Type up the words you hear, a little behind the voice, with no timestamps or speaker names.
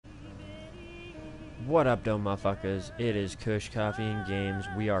What up, though, motherfuckers? It is Kush Coffee and Games.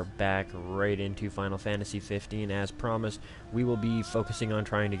 We are back right into Final Fantasy 15. As promised, we will be focusing on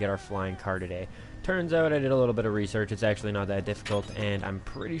trying to get our flying car today. Turns out I did a little bit of research. It's actually not that difficult, and I'm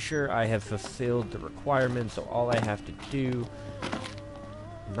pretty sure I have fulfilled the requirements, so all I have to do,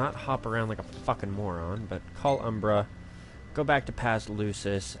 not hop around like a fucking moron, but call Umbra, go back to past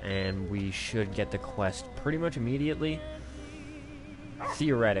Lucis, and we should get the quest pretty much immediately.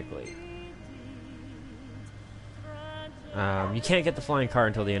 Theoretically. You can't get the flying car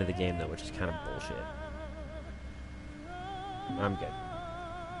until the end of the game, though, which is kind of bullshit. I'm good.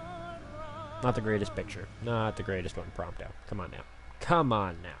 Not the greatest picture. Not the greatest one, Prompto. Come on now. Come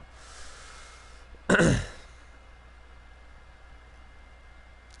on now.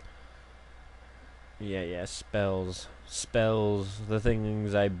 Yeah, spells. Spells. The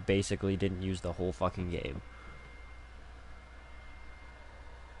things I basically didn't use the whole fucking game.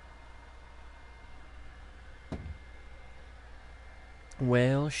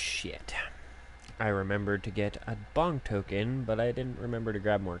 Well, shit. I remembered to get a bong token, but I didn't remember to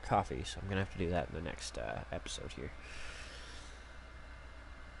grab more coffee, so I'm gonna have to do that in the next episode here.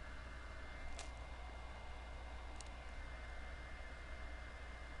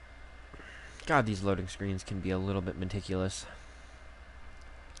 God, these loading screens can be a little bit meticulous.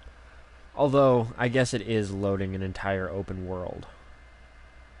 Although, I guess it is loading an entire open world.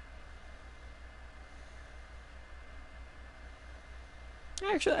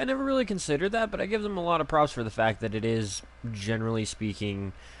 Actually, I never really considered that, but I give them a lot of props for the fact that it is, generally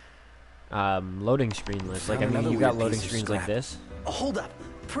speaking, loading screenless. Like, I mean, you got loading screens like this. Hold up.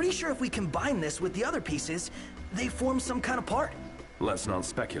 Pretty sure if we combine this with the other pieces, they form some kind of part. Let's not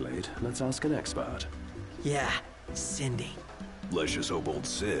speculate. Let's ask an expert. Yeah, Cindy. Let's just hope old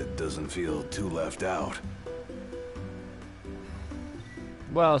Sid doesn't feel too left out.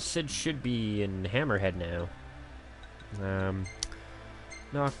 Well, Sid should be in Hammerhead now.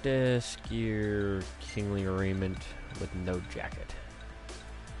 Noctis, gear, kingly raiment with no jacket.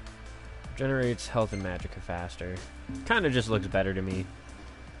 Generates health and magicka faster. Kinda just looks better to me.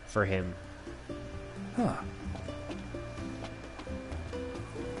 For him. Huh.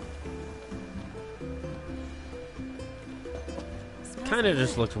 Kinda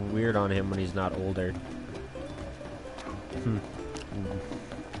just looks weird on him when he's not older.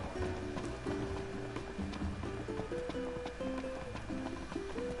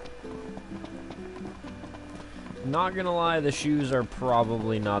 Not gonna lie, the shoes are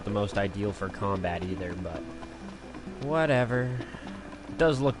probably not the most ideal for combat either, but whatever. It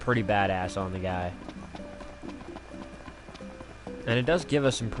does look pretty badass on the guy. And it does give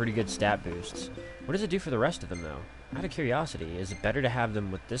us some pretty good stat boosts. What does it do for the rest of them, though? Out of curiosity, is it better to have them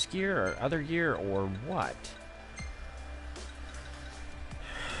with this gear or other gear or what?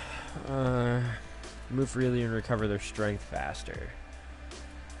 Move freely and recover their strength faster.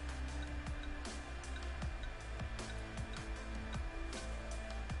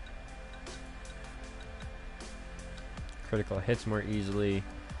 Critical hits more easily.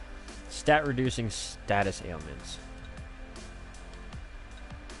 Stat reducing status ailments.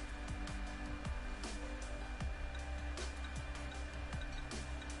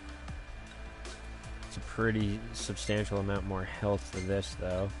 It's a pretty substantial amount more health for this,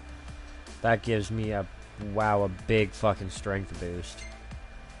 though. That gives me a big fucking strength boost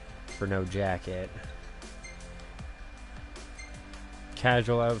for no jacket.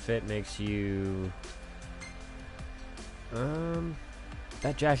 Casual outfit makes you...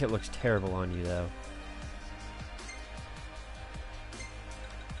 that jacket looks terrible on you, though.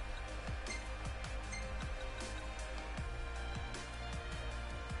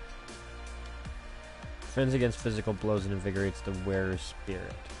 Defends against physical blows and invigorates the wearer's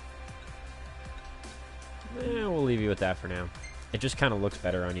spirit. We'll leave you with that for now. It just kind of looks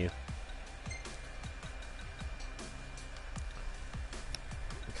better on you.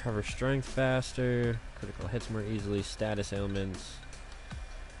 Recover strength faster. Critical hits more easily. Status ailments.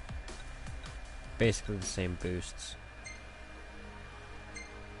 Basically the same boosts.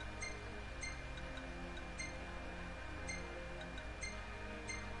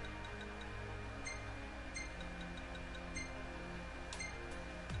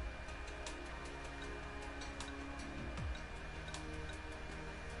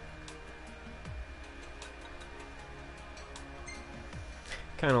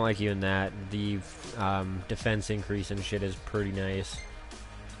 Kind of like you in that. The defense increase and shit is pretty nice.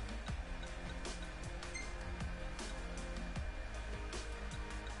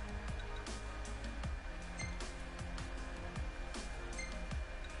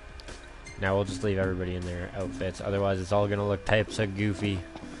 Now we'll just leave everybody in their outfits. Otherwise, it's all going to look types of goofy.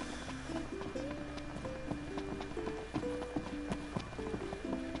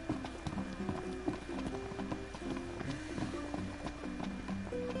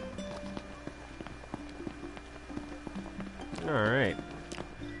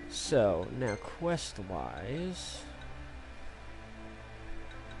 So, now quest-wise...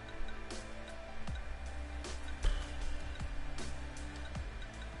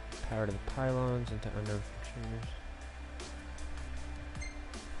 Power to the pylons into unknown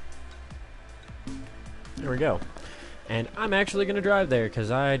features. There we go. And I'm actually going to drive there,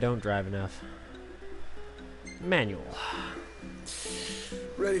 because I don't drive enough. Manual.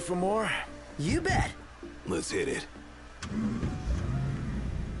 Ready for more? You bet. Let's hit it.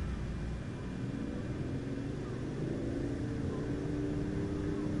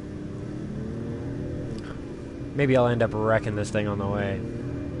 Maybe I'll end up wrecking this thing on the way.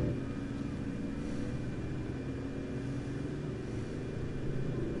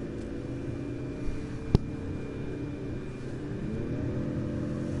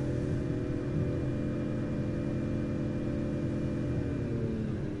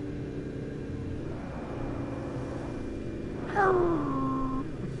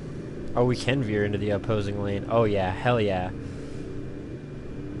 Oh, we can veer into the opposing lane. Oh yeah, hell yeah.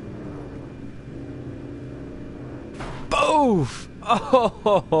 Boof!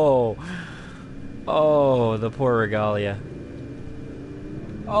 Oh, oh, the poor Regalia.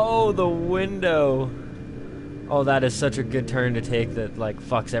 Oh, the window. Oh, that is such a good turn to take that, like,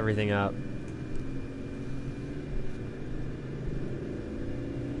 fucks everything up.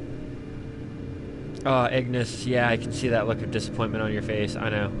 Oh, Ignis, yeah, I can see that look of disappointment on your face. I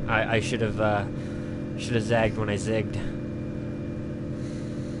know. I should have zagged when I zigged.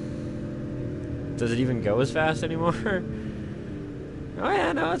 Does it even go as fast anymore? Oh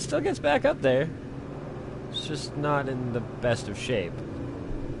yeah, no, it still gets back up there. It's just not in the best of shape.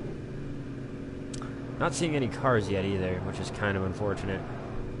 Not seeing any cars yet either, which is kind of unfortunate.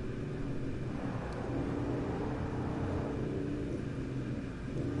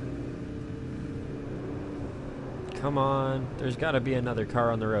 Come on, there's got to be another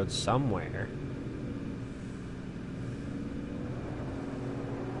car on the road somewhere.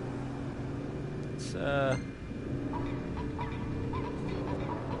 It's,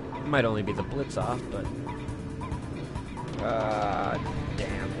 might only be the blitz off, but...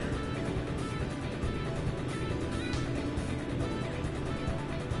 damn.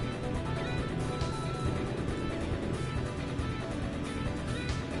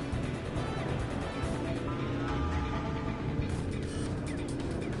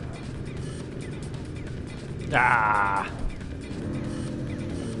 Ah!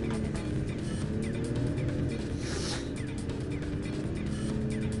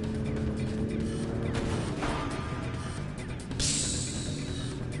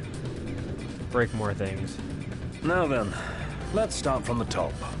 Break more things. Now then, let's start from the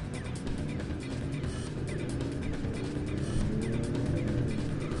top.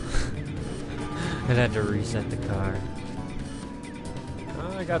 I'd have to reset the car.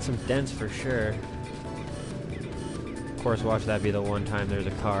 Oh, I got some dents for sure. Of course, watch that be the one time there's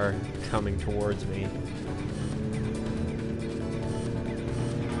a car coming towards me.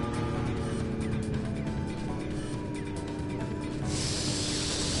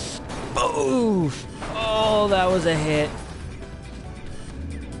 Oof! Oh, that was a hit.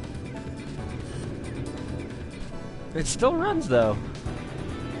 It still runs, though.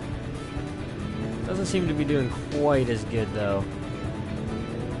 Doesn't seem to be doing quite as good, though.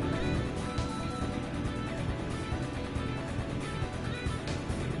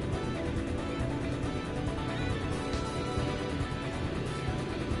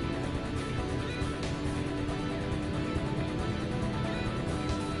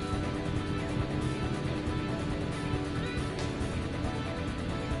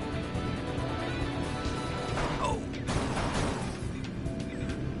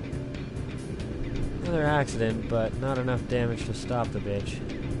 Another accident, but not enough damage to stop the bitch.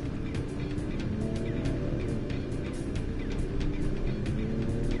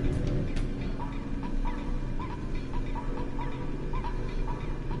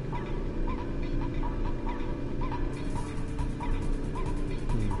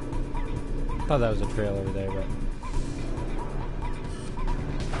 Thought that was a trail over there, but...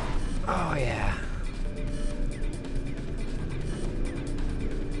 Oh, yeah.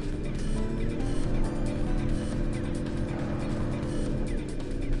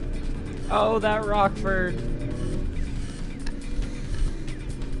 Oh, that Rockford.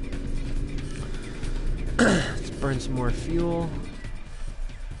 Let's burn some more fuel.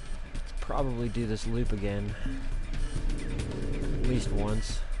 Let's probably do this loop again. At least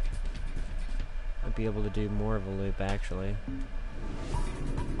once. Might be able to do more of a loop, actually.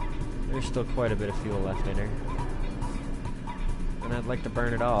 There's still quite a bit of fuel left in her. And I'd like to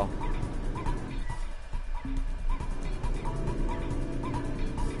burn it all.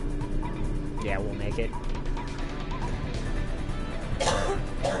 Yeah, we'll make it.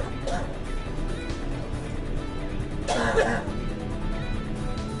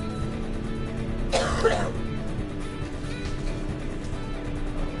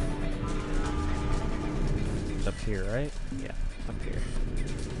 It's up here, right? Yeah, up here.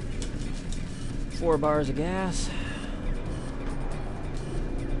 4 bars of gas.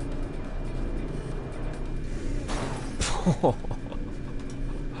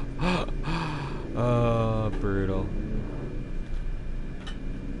 Oh, brutal.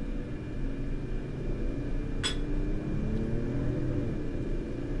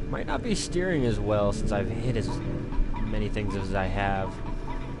 Might not be steering as well since I've hit as many things as I have.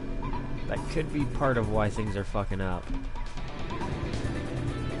 That could be part of why things are fucking up.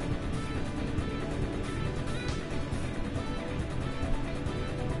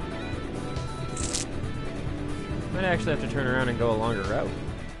 Might actually have to turn around and go a longer route.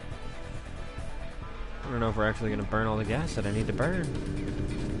 I don't know if we're actually going to burn all the gas that I need to burn.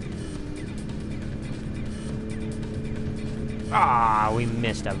 Ah, we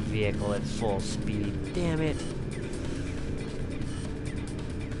missed a vehicle at full speed. Damn it.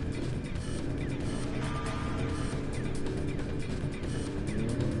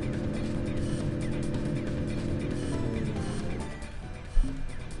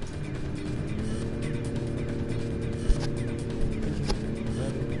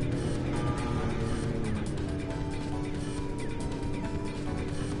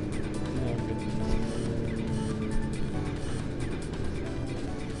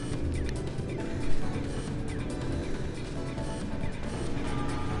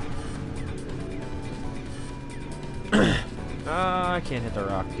 I can't hit the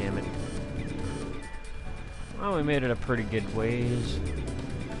rock, damn it. Well, we made it a pretty good ways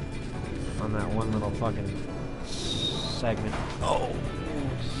on that one little fucking segment. Oh,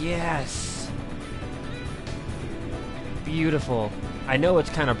 yes! Beautiful. I know it's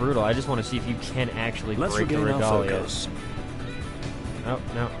kind of brutal. I just want to see if you can actually break the Regalia. Oh,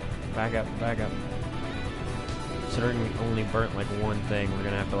 no. Back up, back up. Considering we only burnt like one thing, we're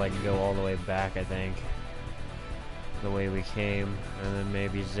going to have to like go all the way back, I think. The way we came, and then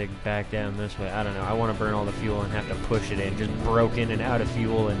maybe zig back down this way. I don't know. I want to burn all the fuel and have to push it in. Just broken and out of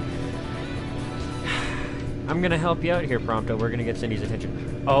fuel, and I'm gonna help you out here, Prompto. We're gonna get Cindy's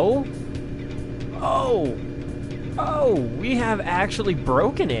attention. Oh, oh, oh! We have actually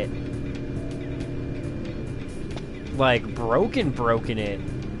broken it. Like broken it.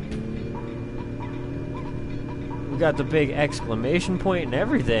 We got the big exclamation point and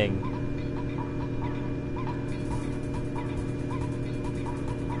everything.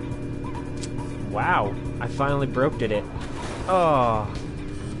 Wow, I finally broke it. Oh,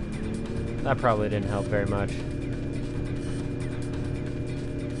 that probably didn't help very much.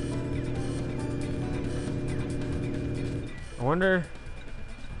 I wonder...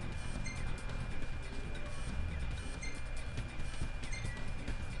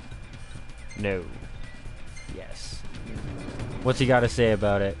 No. Yes. What's he got to say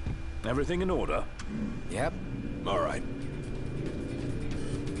about it? Everything in order? Yep. All right.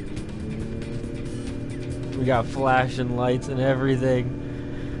 We got flashing lights and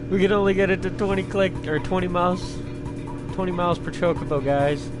everything. We can only get it to 20 miles per chocobo,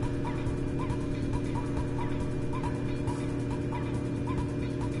 guys.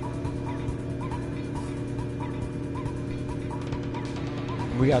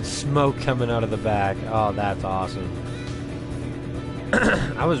 We got smoke coming out of the back. Oh, that's awesome.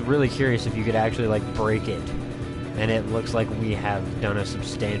 I was really curious if you could actually like break it, and it looks like we have done a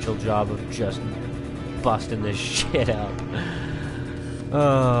substantial job of just busting this shit up.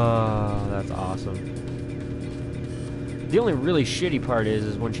 Oh, that's awesome. The only really shitty part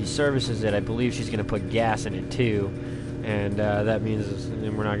is when she services it, I believe she's going to put gas in it too, and that means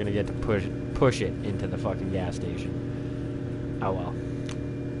we're not going to get to push it into the fucking gas station. Oh well.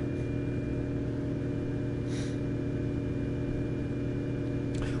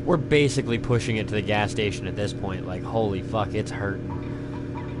 We're basically pushing it to the gas station at this point. Like, holy fuck, it's hurting.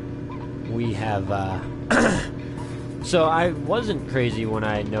 We have, so I wasn't crazy when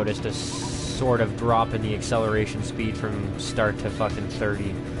I noticed a sort of drop in the acceleration speed from start to fucking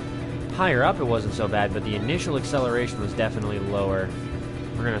 30. Higher up it wasn't so bad, but the initial acceleration was definitely lower.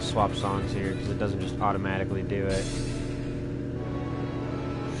 We're gonna swap songs here, because it doesn't just automatically do it.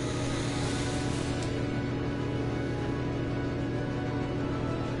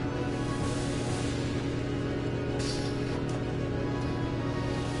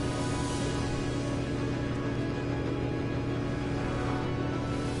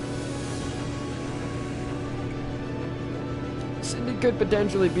 Cindy, could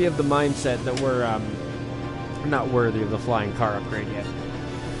potentially be of the mindset that we're not worthy of the flying car upgrade yet.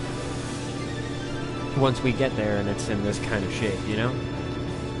 Once we get there and it's in this kind of shape, you know?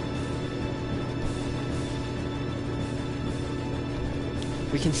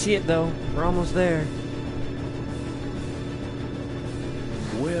 We can see it though. We're almost there.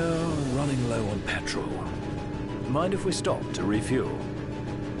 We're running low on petrol. Mind if we stop to refuel?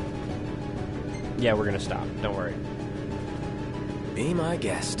 Yeah, we're gonna stop. Don't worry. Be my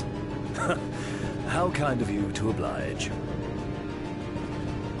guest. How kind of you to oblige.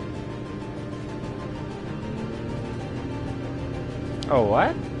 Oh,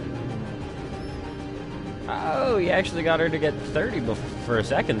 what? Oh, you actually got her to get 30 for a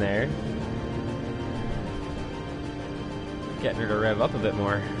second there. Getting her to rev up a bit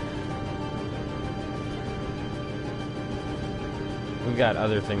more. We've got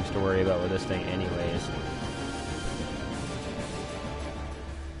other things to worry about with this thing anyways.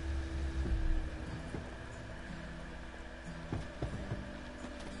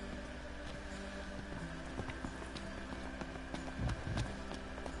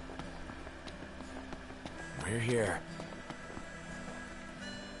 We're here.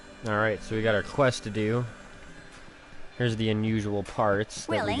 Alright, so we got our quest to do. Here's the unusual parts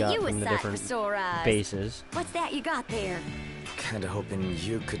that we got from the different bases. What's that you got there? Kinda hoping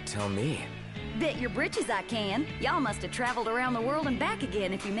you could tell me. Bet your britches I can. Y'all must have traveled around the world and back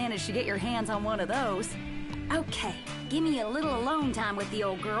again if you managed to get your hands on one of those. Okay, give me a little alone time with the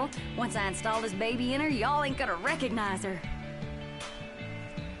old girl. Once I install this baby in her, y'all ain't gonna recognize her.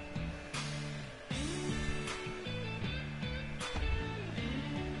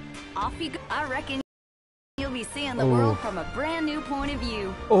 Off you go. I reckon you'll be seeing the world from a brand new point of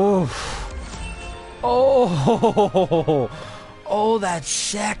view. Oh. Oh. Oh, that's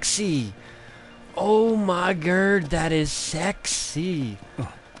sexy. Oh my god, that is sexy.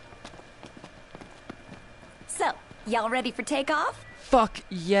 So, y'all ready for takeoff? Fuck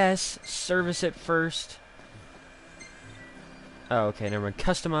yes. Service it first. Oh, okay, never mind.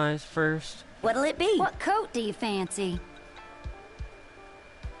 Customize first. What'll it be? What coat do you fancy?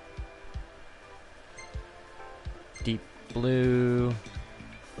 Deep blue.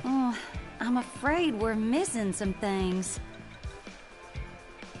 Oh, I'm afraid we're missing some things.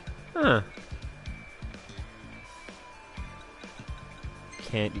 Huh.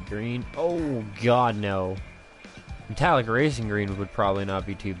 Candy green. Oh, God, no. Metallic racing green would probably not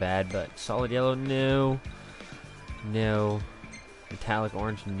be too bad, but solid yellow, no. No. Metallic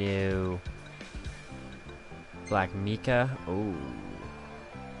orange, no. Black mica, oh.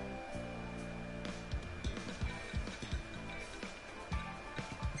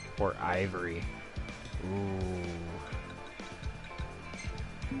 Or ivory. Ooh.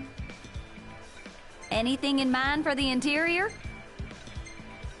 Anything in mind for the interior?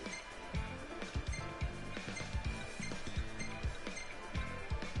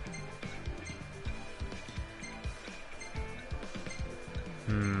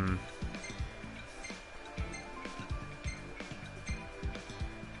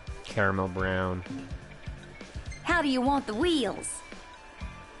 Caramel brown. How do you want the wheels?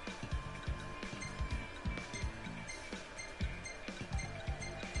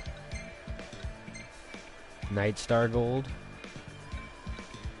 Night Star gold.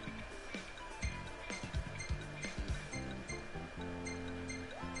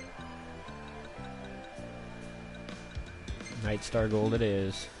 Night Star gold it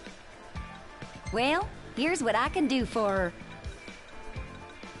is. Well, here's what I can do for her.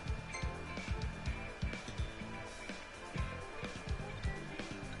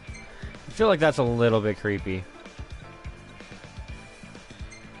 I feel like that's a little bit creepy.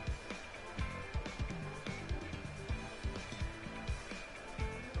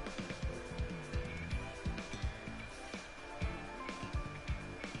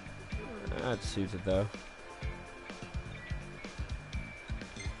 That suits it though.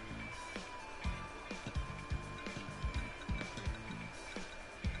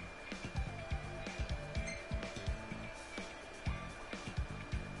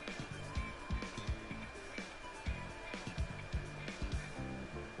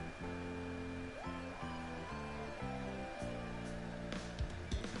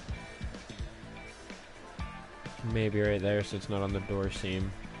 Maybe right there so it's not on the door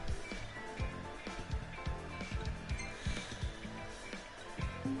seam.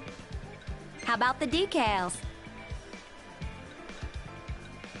 How about the decals?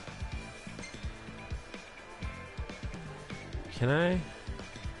 Can I? Is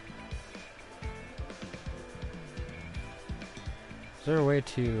there a way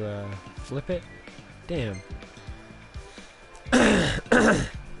to flip it? Damn.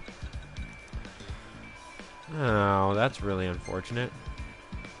 that's really unfortunate.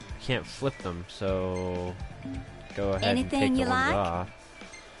 Can't flip them, so go ahead and take the ones off.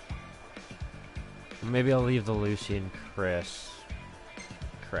 Maybe I'll leave the Lucy and crest,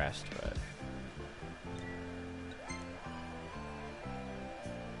 but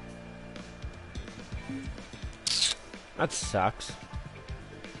that sucks.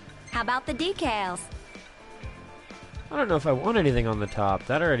 How about the decals? I don't know if I want anything on the top.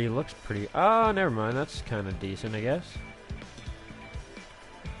 That already looks pretty... Oh, never mind. That's kind of decent, I guess.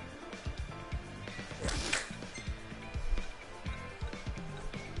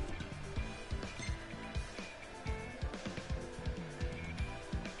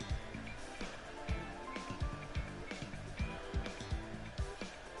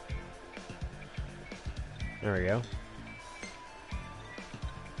 There we go.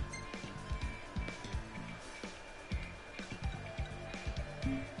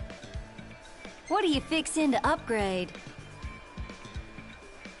 What are you fixing to upgrade?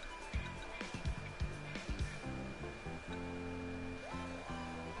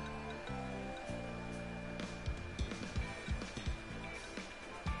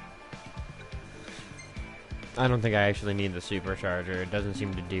 I don't think I actually need the supercharger. It doesn't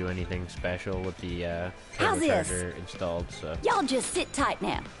seem to do anything special with the How's this? turbocharger installed, so... Y'all just sit tight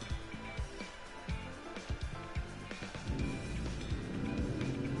now.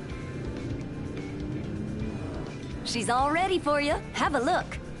 She's all ready for you. Have a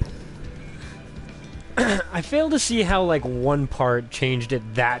look. I fail to see how, like, one part changed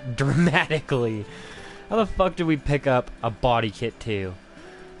it that dramatically. How the fuck did we pick up a body kit, too?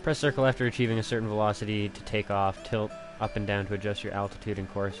 Press circle after achieving a certain velocity to take off. Tilt up and down to adjust your altitude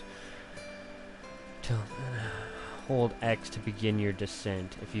and course. Hold X to begin your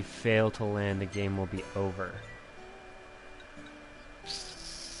descent. If you fail to land, the game will be over.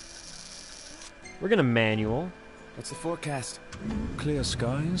 We're gonna manual. What's the forecast? Clear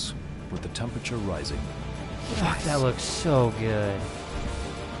skies with the temperature rising. Fuck, that looks so good.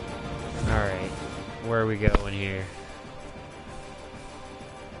 Alright, where are we going here?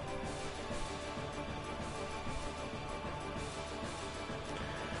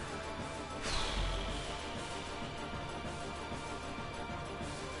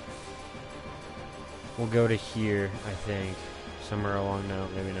 We'll go to here, I think. Somewhere along, no,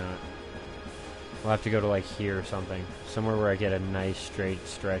 maybe not. We'll have to go to like here or something. Somewhere where I get a nice straight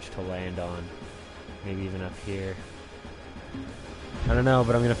stretch to land on. Maybe even up here. I don't know,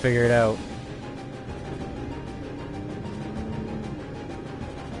 but I'm gonna figure it out.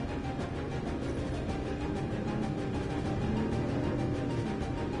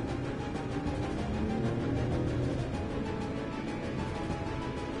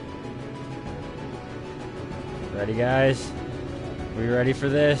 Ready, guys? We ready for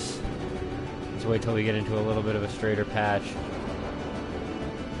this? Let's wait till we get into a little bit of a straighter patch.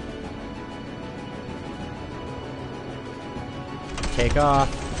 Take off.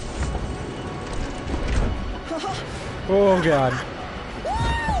 Oh god.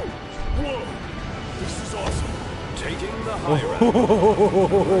 Whoa! This is awesome. Taking the high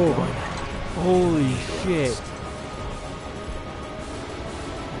ground. Holy shit.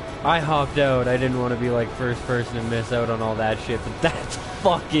 I hopped out. I didn't want to be like first person and miss out on all that shit, but that's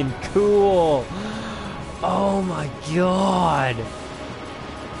fucking cool. Oh my god.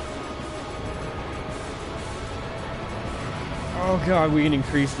 Oh god, we can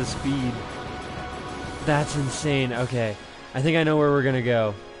increase the speed. That's insane. Okay. I think I know where we're gonna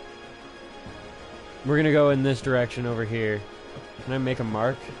go. We're gonna go in this direction over here. Can I make a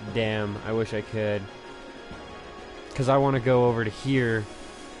mark? Damn, I wish I could. Because I want to go over to here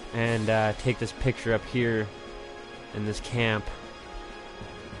and take this picture up here in this camp.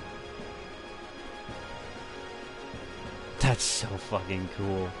 That's so fucking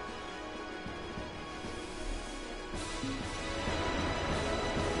cool.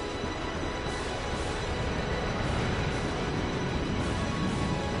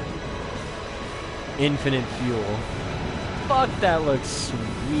 Infinite fuel. Fuck, that looks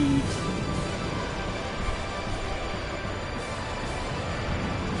sweet.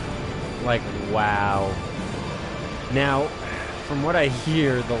 Like, wow. Now, from what I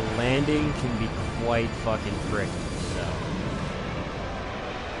hear, the landing can be quite fucking tricky, so.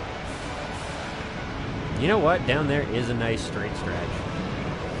 You know what? Down there is a nice straight stretch.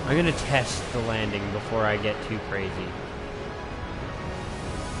 I'm gonna test the landing before I get too crazy.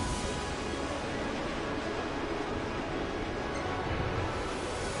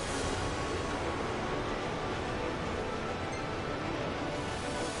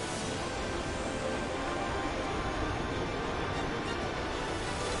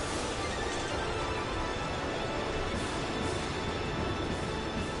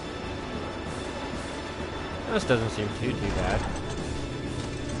 This doesn't seem too bad.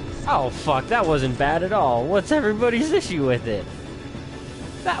 Oh, fuck, that wasn't bad at all. What's everybody's issue with it?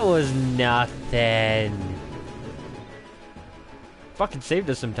 That was nothing. Fucking saved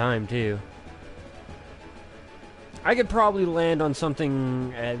us some time, too. I could probably land on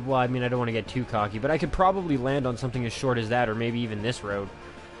something, well, I mean, I don't want to get too cocky, but I could probably land on something as short as that, or maybe even this road.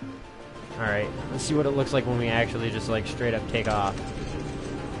 Alright, let's see what it looks like when we actually just, like, straight up take off.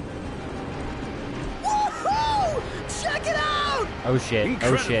 Woohoo! Check it out! Oh shit,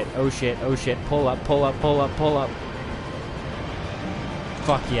 Incredible. oh shit, oh shit, oh shit. Pull up, pull up, pull up, pull up.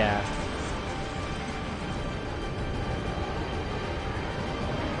 Fuck yeah.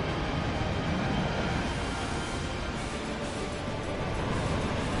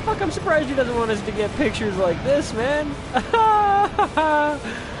 Fuck, I'm surprised he doesn't want us to get pictures like this, man.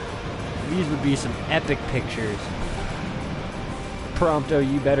 These would be some epic pictures. Prompto,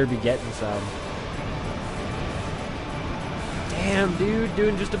 you better be getting some. Damn, dude,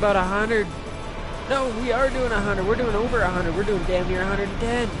 doing just about 100. No, we are doing 100. We're doing over 100. We're doing damn near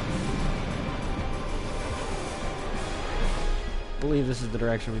 110. Believe this is the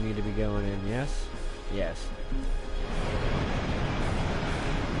direction we need to be going in. Yes? Yes.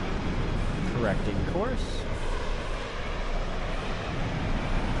 Correcting course.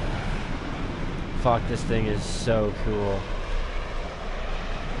 Fuck, this thing is so cool.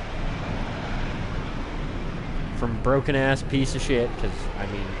 From broken ass piece of shit, because I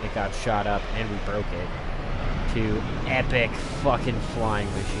mean it got shot up and we broke it, to epic fucking flying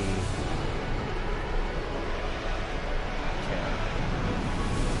machine. Okay.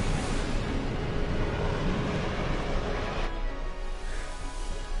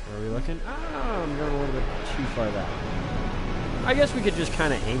 Where are we looking? Oh, I'm going a little bit too far that way. I guess we could just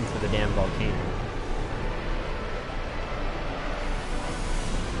kind of aim for the damn volcano.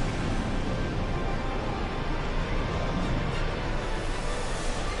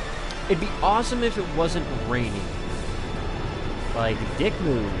 It'd be awesome if it wasn't raining. Like, dick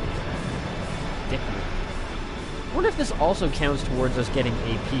move. Dick move. I wonder if this also counts towards us getting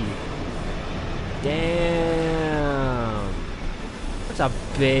AP. Damn. That's a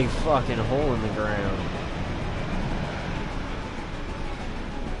big fucking hole in the ground.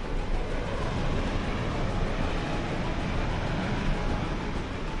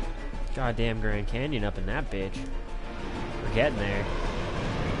 Goddamn Grand Canyon up in that bitch. We're getting there.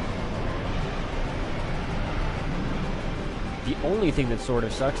 The only thing that sort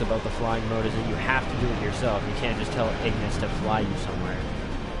of sucks about the flying mode is that you have to do it yourself. You can't just tell Ignis to fly you somewhere.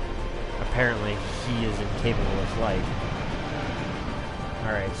 Apparently, he is incapable of flight.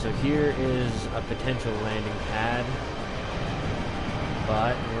 Alright, so here is a potential landing pad.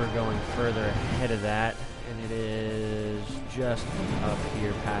 But we're going further ahead of that, and it is just up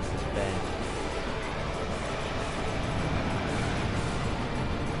here past this bend.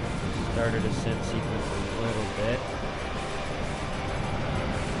 Started ascent sequence a little bit.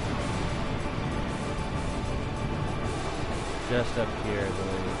 Just up here, I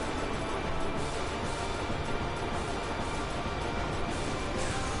believe.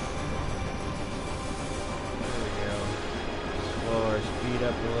 There we go. Slow our speed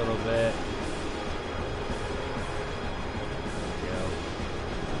up a little bit.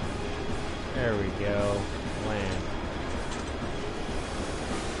 There we go. Land.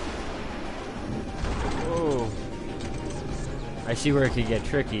 Whoa. I see where it could get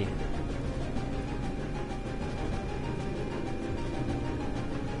tricky.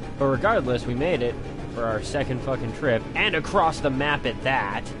 But regardless, we made it for our second fucking trip, and across the map at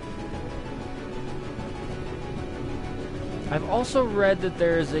that. I've also read that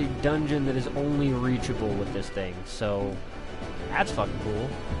there is a dungeon that is only reachable with this thing, so that's fucking cool.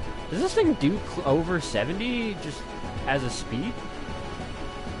 Does this thing do over 70 just as a speed?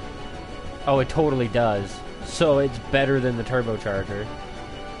 Oh, it totally does. So it's better than the turbocharger,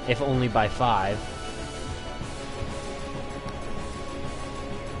 if only by 5.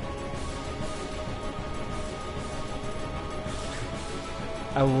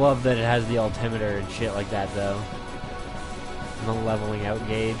 I love that it has the altimeter and shit like that, though. And the leveling out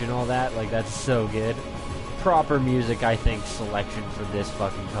gauge and all that. Like, that's so good. Proper music, I think, selection for this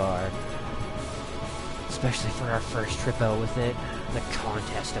fucking car. Especially for our first trip out with it. The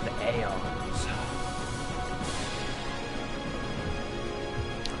contest of aeons.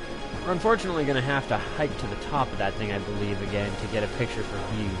 We're unfortunately going to have to hike to the top of that thing, I believe, again, to get a picture for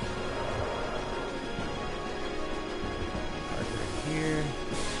view. Here.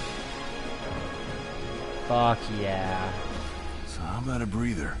 Fuck yeah. So how about a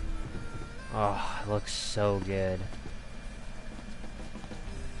breather? Oh, it looks so good.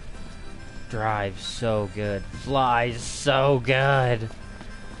 Drives so good. Flies so good.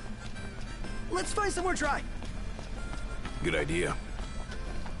 Let's find somewhere dry. Good idea.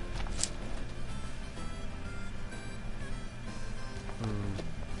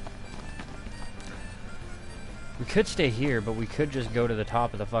 We could stay here, but we could just go to the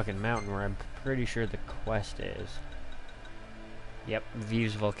top of the fucking mountain where I'm pretty sure the quest is. Yep,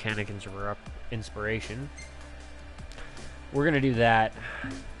 Views Volcanic Inspiration. We're gonna do that.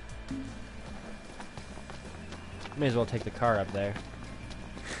 May as well take the car up there.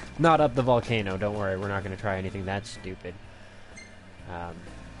 Not up the volcano, don't worry, we're not gonna try anything that stupid.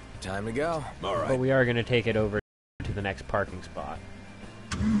 Time to go. All right. But we are gonna take it over to the next parking spot.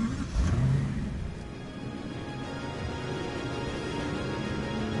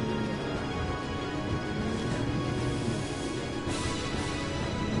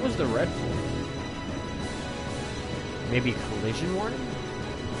 What was the red for? Maybe collision warning?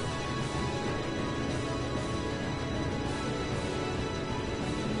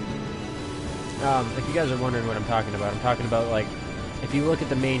 If you guys are wondering what I'm talking about like, if you look at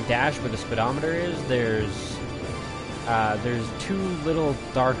the main dash where the speedometer is, there's two little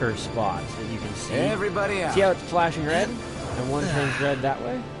darker spots that you can see. Everybody out. See how it's flashing red? And one turns red that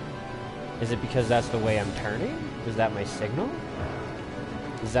way? Is it because that's the way I'm turning? Is that my signal?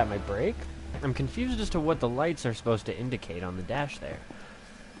 Is that my brake? I'm confused as to what the lights are supposed to indicate on the dash there.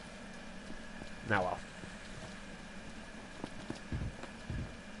 Now well.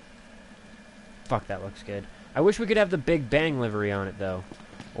 Fuck, that looks good. I wish we could have the Big Bang livery on it, though.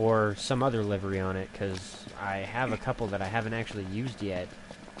 Or some other livery on it, because I have a couple that I haven't actually used yet.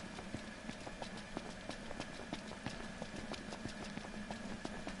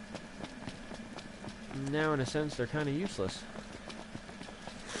 Now, in a sense, they're kind of useless.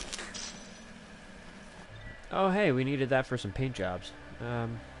 Oh, hey, we needed that for some paint jobs.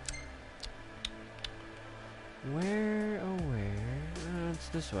 Where? Oh, where? It's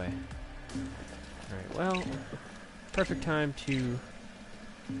this way. Alright, well, perfect time to...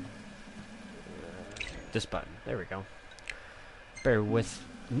 this button. There we go. Bear with...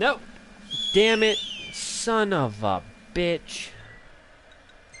 No! Damn it! Son of a bitch!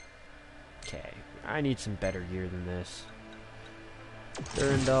 Okay, I need some better gear than this.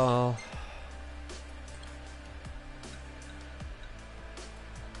 Durandal.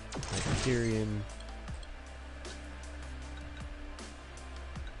 Hyperion.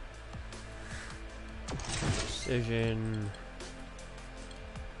 Precision.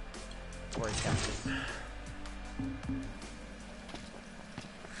 Or captain.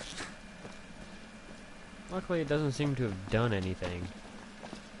 Luckily, it doesn't seem to have done anything.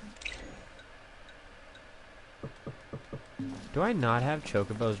 Do I not have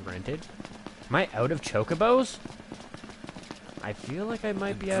chocobos rented? Am I out of chocobos? I feel like I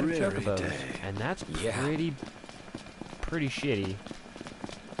might be out of chocobos, and that's pretty shitty,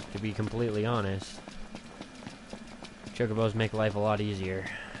 to be completely honest. Chocobos make life a lot easier.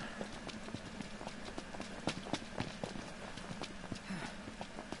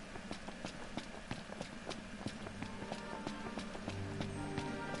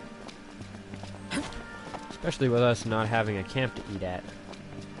 Especially with us not having a camp to eat at.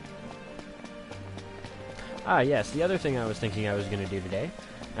 Ah, yes, the other thing I was thinking I was going to do today,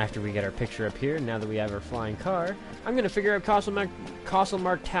 after we get our picture up here, now that we have our flying car, I'm going to figure out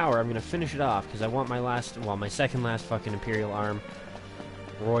Castlemark Tower. I'm going to finish it off, because I want my second last fucking Imperial arm,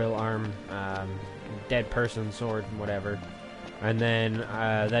 Royal arm, dead person sword, whatever. And then,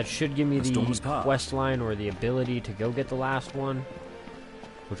 that should give me the quest line or the ability to go get the last one,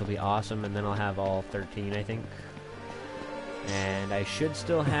 which will be awesome, and then I'll have all 13, I think. And I should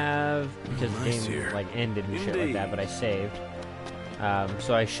still have, because the game like ended and shit like that, but I saved.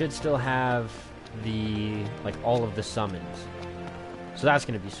 So I should still have all of the summons. So that's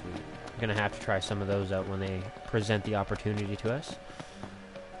gonna be sweet. I'm gonna have to try some of those out when they present the opportunity to us.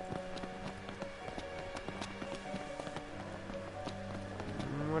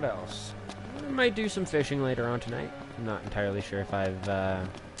 What else? I might do some fishing later on tonight. I'm not entirely sure if I've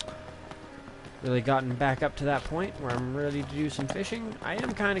really gotten back up to that point where I'm ready to do some fishing. I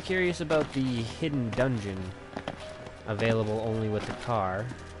am kind of curious about the hidden dungeon available only with the car.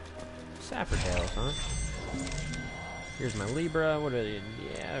 Sapper tails, huh? Here's my Libra. What are they?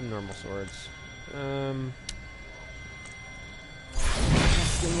 Yeah, I have normal swords.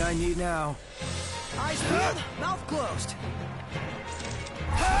 Best thing I need now. Eyes peeled, mouth closed.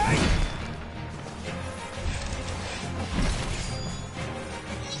 Hey!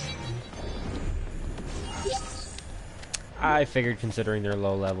 I figured considering they're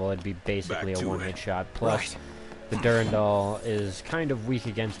low level, it'd be basically a one-hit shot. Plus, the Durandal is kind of weak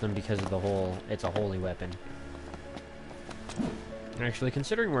against them because of the whole, it's a holy weapon. Actually,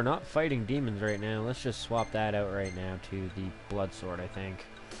 considering we're not fighting demons right now, let's just swap that out right now to the blood sword, I think.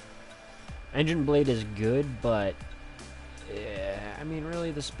 Engine blade is good, but I mean,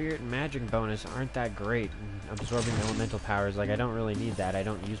 really, the spirit and magic bonus aren't that great. Absorbing elemental powers, like, I don't really need that. I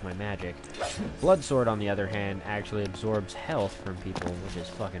don't use my magic. Blood sword, on the other hand, actually absorbs health from people, which is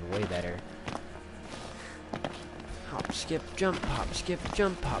fucking way better. Hop, skip, jump, hop, skip,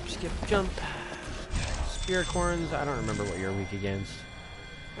 jump, hop, skip, jump. Spirit corns, I don't remember what you're weak against.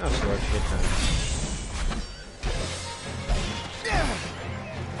 Oh, sword, good time.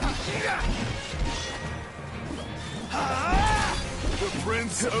 The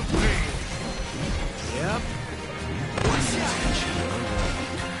Prince of Pain. Yep.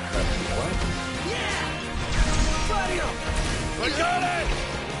 I got it!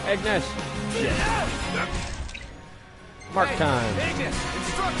 Agnes! Mark time. Agnes,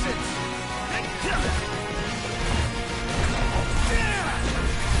 instructions! Hey,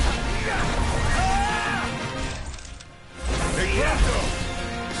 Bronco!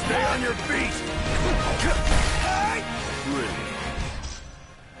 Stay on your feet!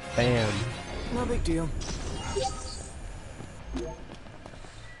 Bam. No big deal.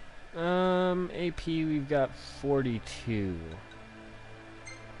 AP, we've got 42.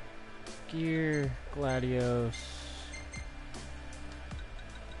 Gear, Gladios.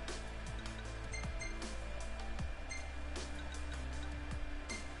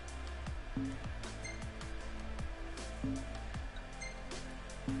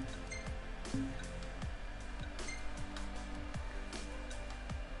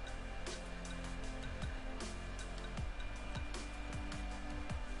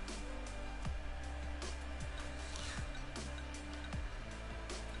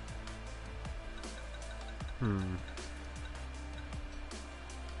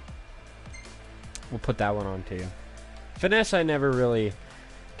 We'll put that one on too. Finesse, I never really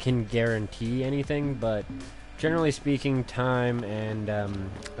can guarantee anything, but generally speaking, time and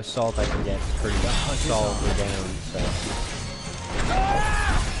assault I can get pretty solidly down. So.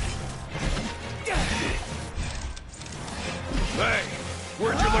 Hey,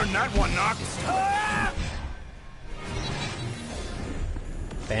 where'd you learn that one, Knox?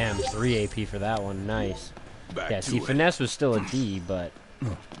 Bam, 3 AP for that one. Nice. Back Yeah, to see, it. finesse was still a D, but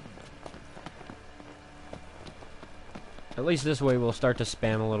at least this way we'll start to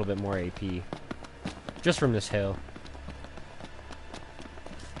spam a little bit more AP. Just from this hill.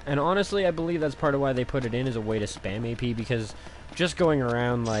 And honestly, I believe that's part of why they put it in as a way to spam AP, because just going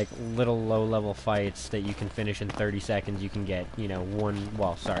around like little low-level fights that you can finish in 30 seconds, you can get, you know,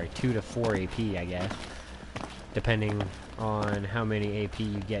 2 to 4 AP, I guess. Depending on how many AP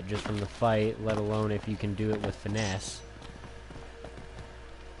you get just from the fight, let alone if you can do it with finesse.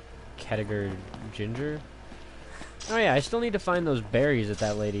 Kettiger Ginger? Oh yeah, I still need to find those berries that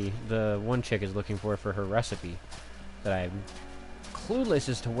that lady, the one chick, is looking for her recipe. That I'm clueless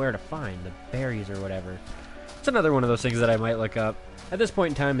as to where to find, the berries or whatever. It's another one of those things that I might look up. At this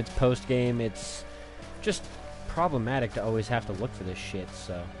point in time, it's post-game, it's just problematic to always have to look for this shit,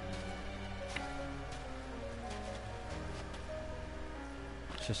 so.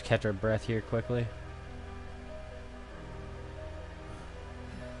 Let's just catch our breath here quickly.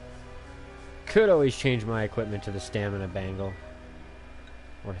 Could always change my equipment to the stamina bangle.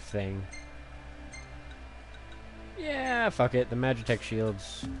 Or thing. Yeah, fuck it. The Magitech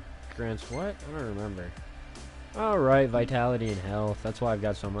shields grants what? I don't remember. Alright, vitality and health. That's why I've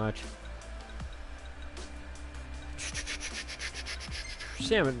got so much.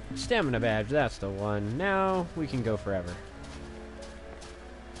 Stamina badge, that's the one. Now we can go forever.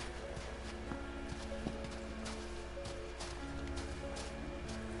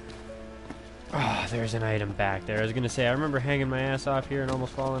 Oh, there's an item back there. I was gonna say, I remember hanging my ass off here and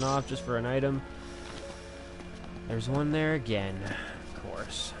almost falling off just for an item. There's one there again, of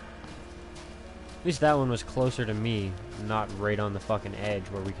course. At least that one was closer to me, not right on the fucking edge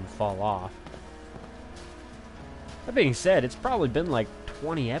where we can fall off. That being said, it's probably been like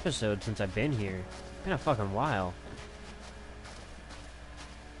 20 episodes since I've been here. It's been a fucking while.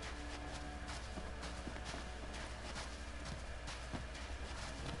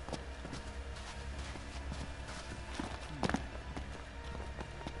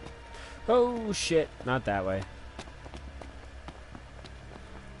 Oh shit, not that way.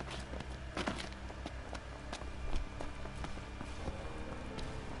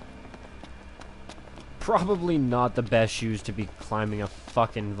 Probably not the best shoes to be climbing a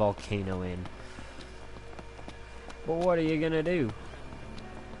fucking volcano in. But what are you gonna do?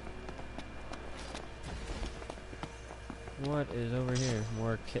 What is over here?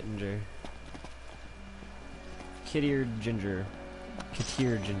 More Kittinger. Kittier ginger.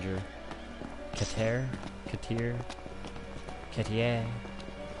 Kittier ginger. Kater? Katir? Ketier?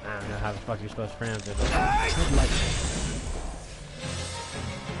 I don't know how the fuck you're supposed to pronounce it.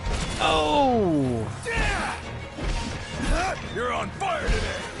 Oh! You're on fire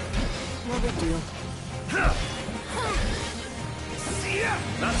today! No big deal.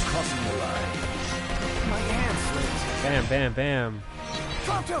 That's crossing the line. My hand slipped. Bam, bam, bam.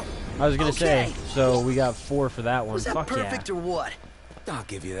 Pronto! I was gonna say, Okay. so we got 4 for that one. Was that Fuck perfect yeah. or what? I'll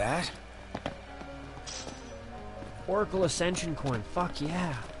give you that. Oracle Ascension coin. Fuck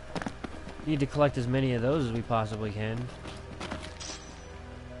yeah. Need to collect as many of those as we possibly can.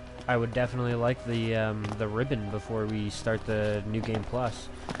 I would definitely like the ribbon before we start the New Game Plus.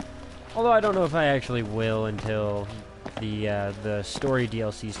 Although I don't know if I actually will until the story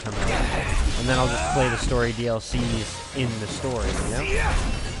DLCs come out, and then I'll just play the story DLCs in the story. You know?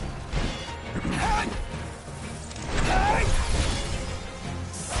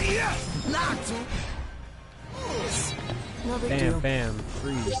 Knocked! No big Bam, deal. bam,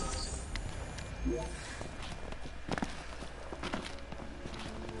 freeze.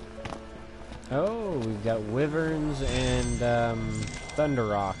 Oh, we've got wyverns and thunder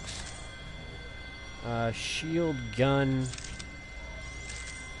rocks. Shield gun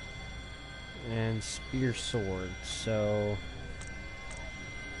and spear sword. So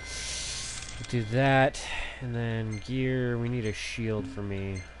do that, and then gear. We need a shield for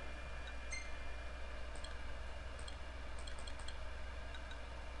me.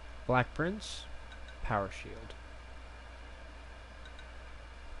 Black Prince, power shield.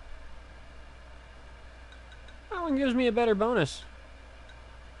 That one gives me a better bonus.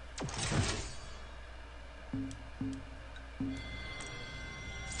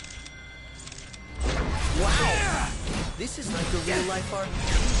 Wow! This is like a real life art.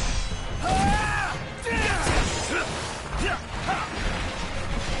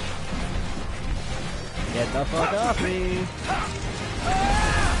 Get the fuck off me!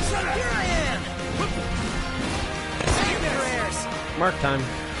 Here I am! Save your prayers! Mark time.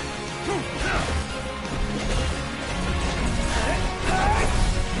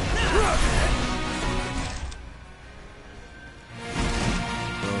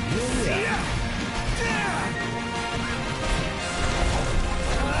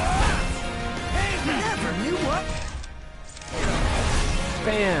 Never knew what?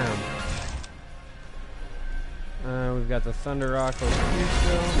 Bam! We've got the Thunder Rock over here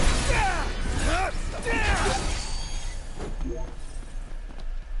still.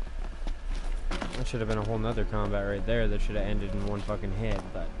 That should have been a whole nother combat right there that should have ended in one fucking hit,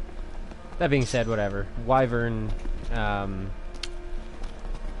 but that being said, whatever. Wyvern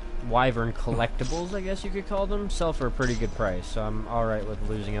collectibles, I guess you could call them, sell for a pretty good price, so I'm alright with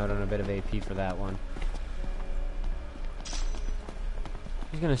losing out on a bit of AP for that one.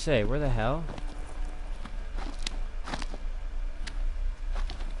 I was gonna say, where the hell?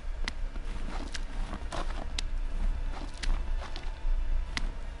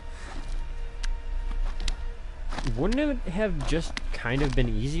 Wouldn't it have just kind of been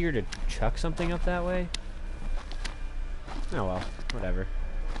easier to chuck something up that way? Oh well, whatever.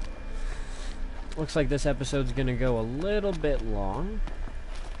 Looks like this episode's gonna go a little bit long.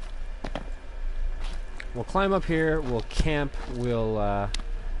 We'll climb up here, we'll camp, we'll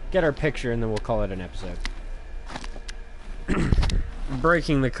get our picture, and then we'll call it an episode.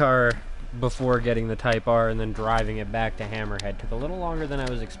 Breaking the car before getting the Type R and then driving it back to Hammerhead took a little longer than I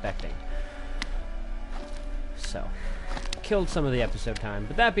was expecting. So, killed some of the episode time.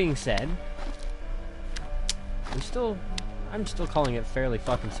 But that being said, I'm still calling it fairly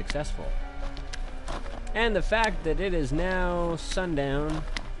fucking successful. And the fact that it is now sundown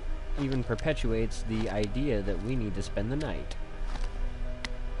even perpetuates the idea that we need to spend the night.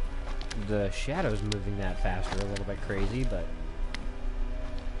 The shadows moving that fast are a little bit crazy, but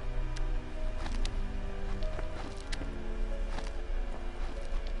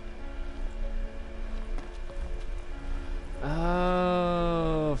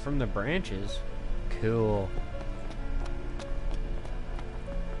oh, from the branches. Cool.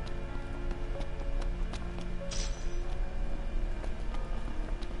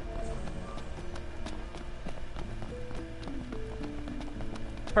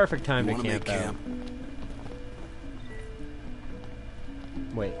 Perfect time to camp out.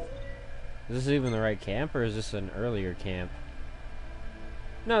 Wait. Is this even the right camp, or is this an earlier camp?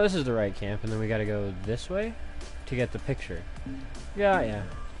 No, this is the right camp, and then we gotta go this way to get the picture. Yeah.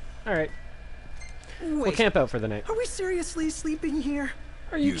 Alright. Wait, We'll camp out for the night. are we seriously sleeping here?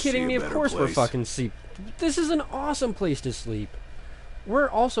 Are you You kidding see me? a Of better course we're place? fucking sleep. This is an awesome place to sleep. We're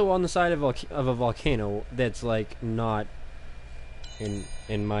also on the side of a volcano that's like not,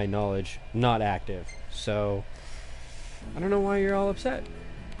 in my knowledge, not active. So I don't know why you're all upset.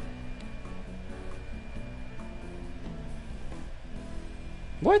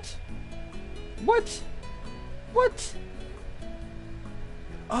 What? What? What?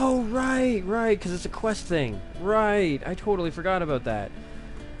 Oh, right, because it's a quest thing. Right, I totally forgot about that.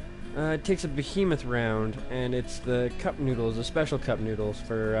 It takes a behemoth round, and it's the cup noodles, the special cup noodles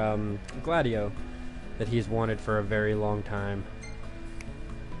for Gladio that he's wanted for a very long time.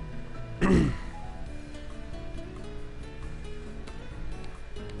 I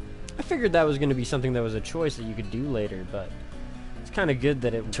figured that was going to be something that was a choice that you could do later, but it's kind of good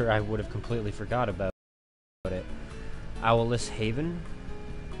that I would have completely forgot about it. Owless Haven?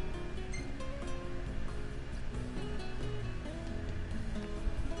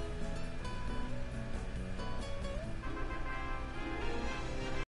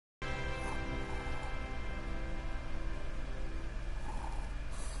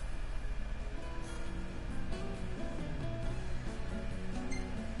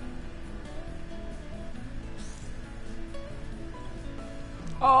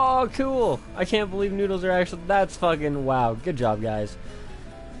 Oh, cool! I can't believe noodles are actually... That's fucking... Wow. Good job, guys.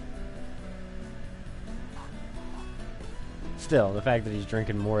 Still, the fact that he's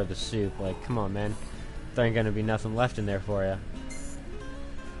drinking more of the soup, like, come on, man. There ain't gonna be nothing left in there for you.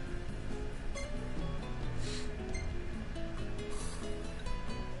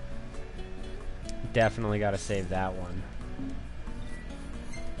 Definitely gotta save that one.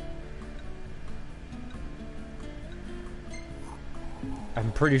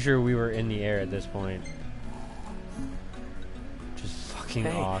 I'm pretty sure we were in the air at this point. Just fucking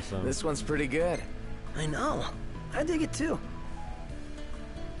Hey, awesome. this one's pretty good. I know. I dig it too.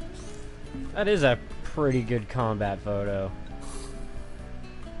 That is a pretty good combat photo.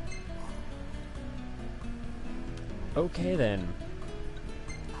 Okay then.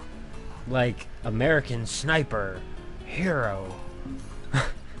 Like, American Sniper. Hero.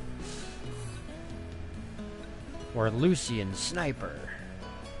 Or Lucian Sniper.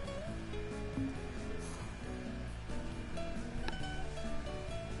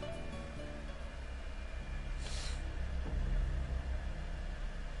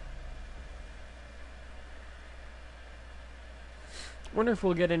 Wonder if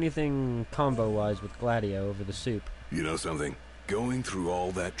we'll get anything combo-wise with Gladio over the soup. You know something? Going through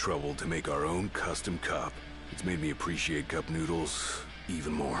all that trouble to make our own custom cup, it's made me appreciate cup noodles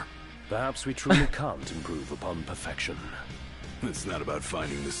even more. Perhaps we truly can't improve upon perfection. It's not about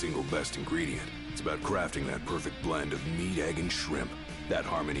finding the single best ingredient. It's about crafting that perfect blend of meat, egg, and shrimp. That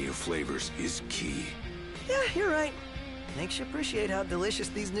harmony of flavors is key. Yeah, you're right. Makes you appreciate how delicious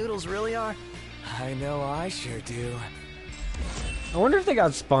these noodles really are. I know I sure do. I wonder if they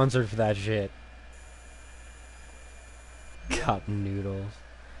got sponsored for that shit. Cup noodles.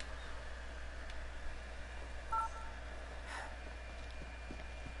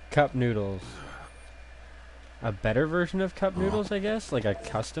 Cup noodles. A better version of cup noodles, I guess? Like a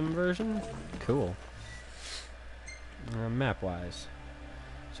custom version? Cool. Map-wise.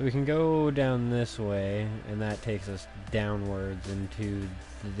 So we can go down this way, and that takes us downwards into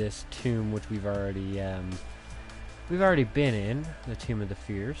this tomb, which we've already been in, the Tomb of the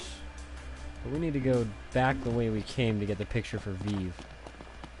Fierce. But we need to go back the way we came to get the picture for Vive.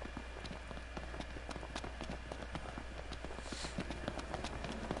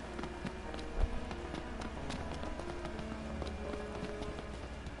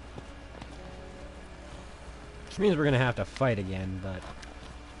 Which means we're gonna have to fight again, but...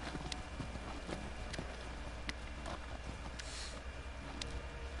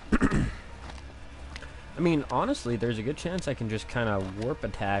 I mean, honestly, there's a good chance I can just kind of warp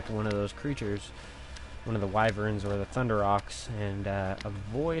attack one of those creatures, one of the wyverns or the thunder ox, and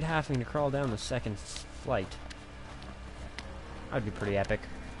avoid having to crawl down the second flight. That'd be pretty epic.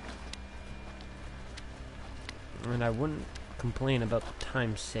 And I wouldn't complain about the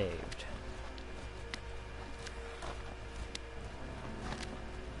time saved.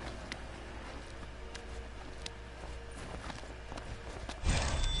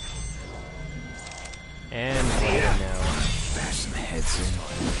 And now. Bash some heads in.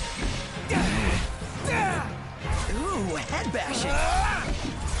 Ooh, head bashing.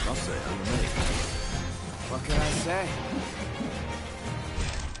 I'll say I'm amazed. What can I say?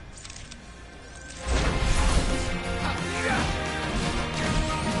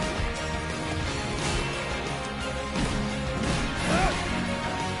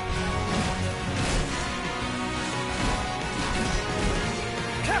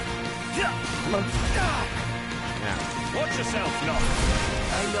 Yeah. Watch yourself, Knock.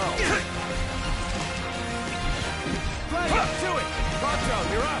 I know. Right up to it. Pronto,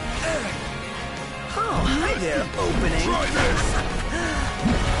 you're up. Oh, hi there, opening. Try this!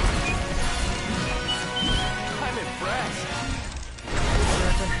 I'm impressed.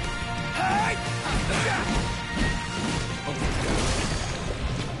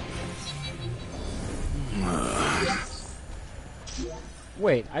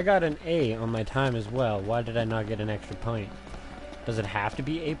 Wait, I got an A on my time as well. Why did I not get an extra point? Does it have to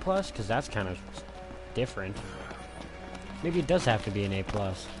be A+? Because that's kind of different. Maybe it does have to be an A+.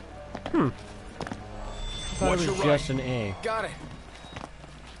 Hmm. I thought it was just an A. Got it.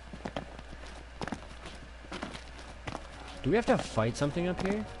 Do we have to fight something up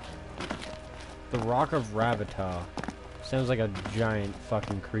here? The Rock of Ravata. Sounds like a giant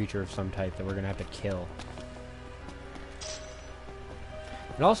fucking creature of some type that we're gonna have to kill.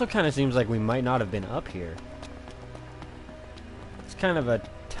 It also kind of seems like we might not have been up here. It's kind of a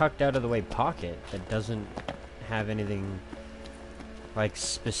tucked out of the way pocket that doesn't have anything like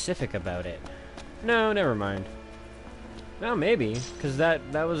specific about it. No, never mind. No, maybe, because that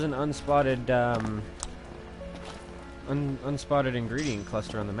was an unspotted unspotted ingredient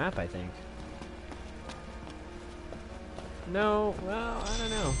cluster on the map, I think. No, well, I don't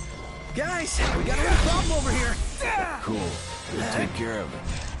know. Guys, we got a little problem over here. Cool. We'll take care of it.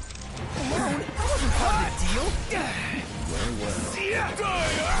 Alone? That wasn't part of the deal.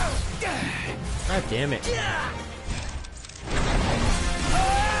 God damn it.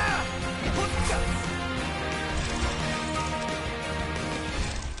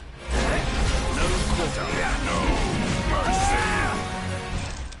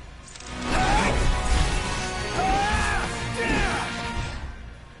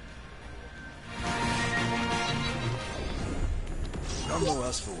 None the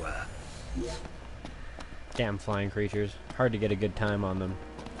worse for wear. Damn flying creatures. Hard to get a good time on them.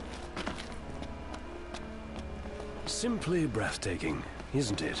 Simply breathtaking,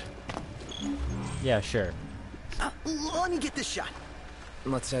 isn't it? Yeah, sure. Let me get this shot.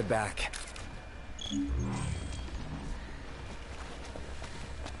 Let's head back.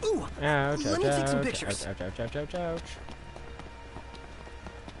 Ooh, Ouch, let ouch, me take some ouch, pictures. ouch, ouch, ouch, ouch, ouch.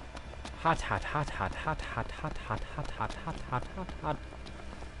 Hot, hot, hot, hot, hot, hot, hot, hot, hot, hot, hot, hot, hot, hot.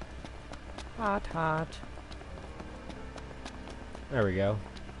 Hot, hot. There we go.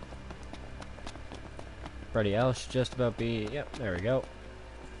 Everybody else should just about be... Yep, there we go.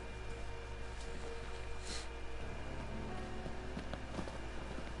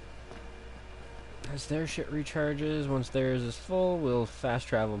 As their shit recharges, once theirs is full, we'll fast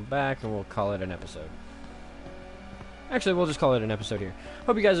travel back and we'll call it an episode. Actually, we'll just call it an episode here.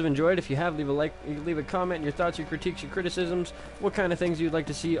 Hope you guys have enjoyed. If you have, leave a like, leave a comment, your thoughts, your critiques, your criticisms, what kind of things you'd like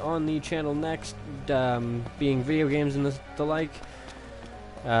to see on the channel next, being video games and the like.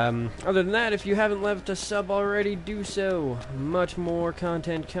 Other than that, if you haven't left a sub already, do so. Much more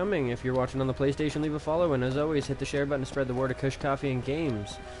content coming. If you're watching on the PlayStation, leave a follow, and as always, hit the share button to spread the word of Kush Coffee and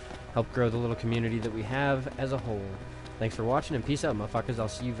Games. Help grow the little community that we have as a whole. Thanks for watching, and peace out, motherfuckers. I'll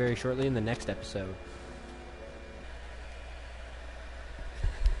see you very shortly in the next episode.